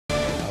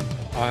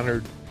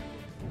honored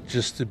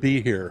just to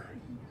be here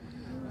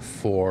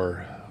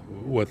for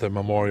what the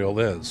memorial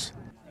is.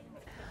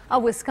 A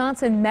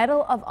Wisconsin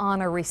Medal of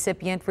Honor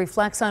recipient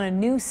reflects on a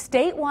new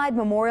statewide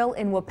memorial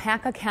in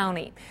Waupaca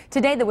County.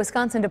 Today, the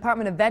Wisconsin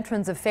Department of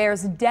Veterans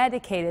Affairs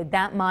dedicated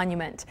that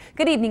monument.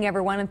 Good evening,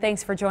 everyone, and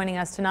thanks for joining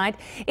us tonight.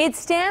 It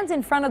stands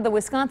in front of the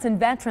Wisconsin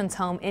Veterans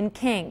Home in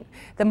King.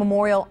 The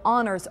memorial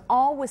honors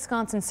all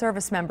Wisconsin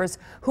service members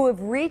who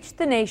have reached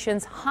the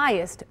nation's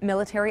highest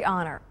military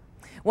honor.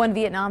 One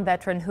Vietnam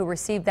veteran who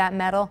received that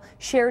medal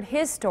shared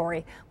his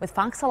story with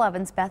Fox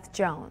 11's Beth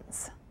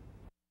Jones.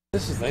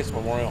 This is a nice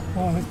memorial.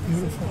 Oh, it's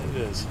beautiful.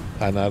 It is.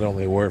 I not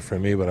only wear it for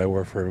me, but I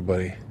wear it for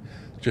everybody.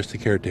 Just a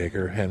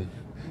caretaker and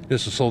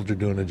just a soldier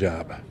doing a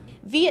job.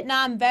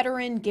 Vietnam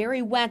veteran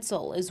Gary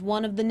Wetzel is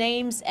one of the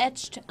names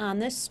etched on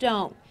this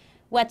stone.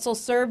 Wetzel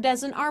served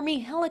as an Army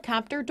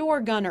helicopter door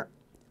gunner.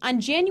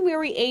 On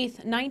January 8,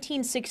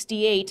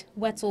 1968,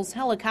 Wetzel's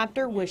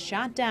helicopter was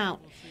shot down.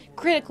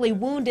 Critically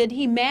wounded,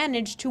 he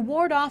managed to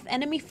ward off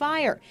enemy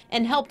fire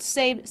and helped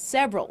save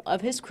several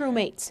of his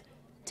crewmates.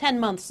 10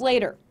 months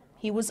later,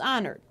 he was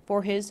honored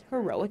for his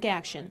heroic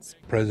actions.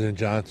 President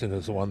Johnson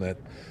is the one that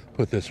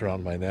put this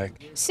around my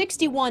neck.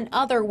 61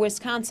 other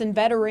Wisconsin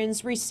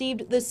veterans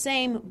received the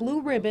same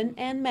blue ribbon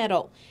and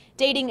medal,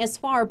 dating as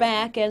far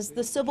back as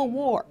the Civil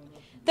War.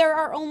 There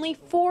are only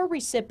 4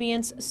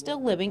 recipients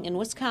still living in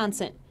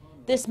Wisconsin.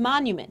 This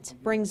monument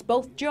brings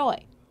both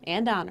joy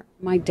and honor.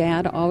 My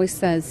dad always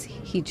says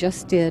he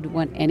just did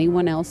what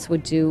anyone else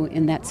would do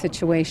in that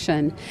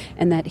situation,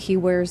 and that he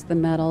wears the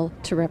medal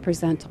to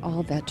represent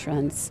all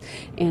veterans.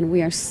 And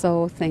we are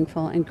so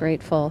thankful and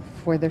grateful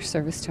for their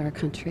service to our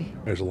country.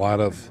 There's a lot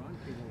of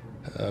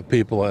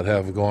people that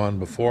have gone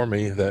before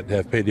me that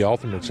have paid the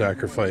ultimate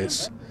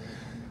sacrifice,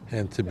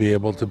 and to be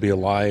able to be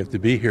alive, to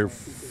be here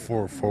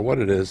for what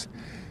it is,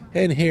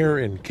 and here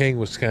in King,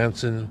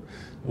 Wisconsin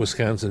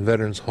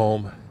Veterans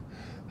Home.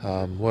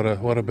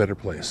 What a better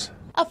place.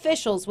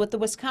 Officials with the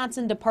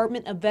Wisconsin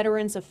Department of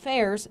Veterans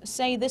Affairs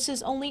say this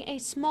is only a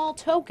small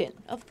token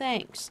of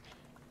thanks,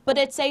 but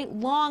it's a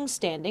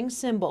long-standing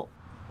symbol.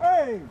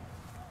 Hey!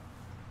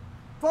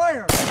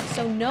 Fire!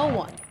 So no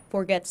one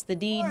forgets the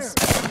deeds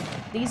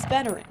these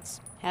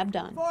veterans have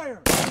done.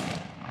 Fire!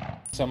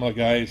 Some of the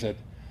guys that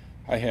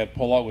I had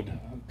pull out would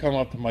come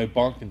up to my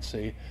bunk and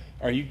say,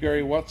 "Are you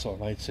Gary Wetzel?"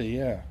 And I'd say,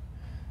 "Yeah."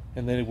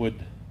 And they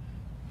would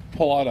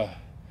pull out a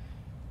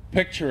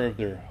picture of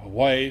their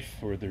wife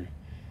or their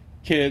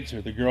kids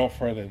or their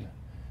girlfriend and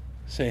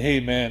say, "Hey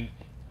man,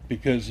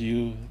 because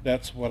you,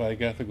 that's what I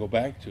got to go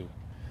back to."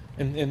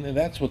 And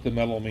that's what the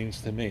medal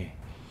means to me.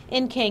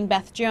 In King,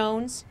 Beth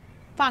Jones,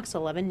 Fox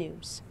 11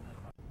 News.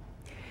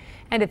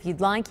 And if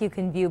you'd like, you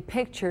can view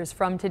pictures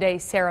from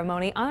today's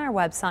ceremony on our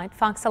website,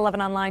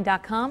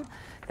 fox11online.com.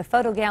 The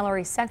photo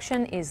gallery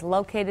section is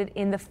located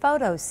in the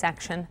photos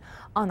section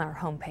on our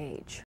homepage.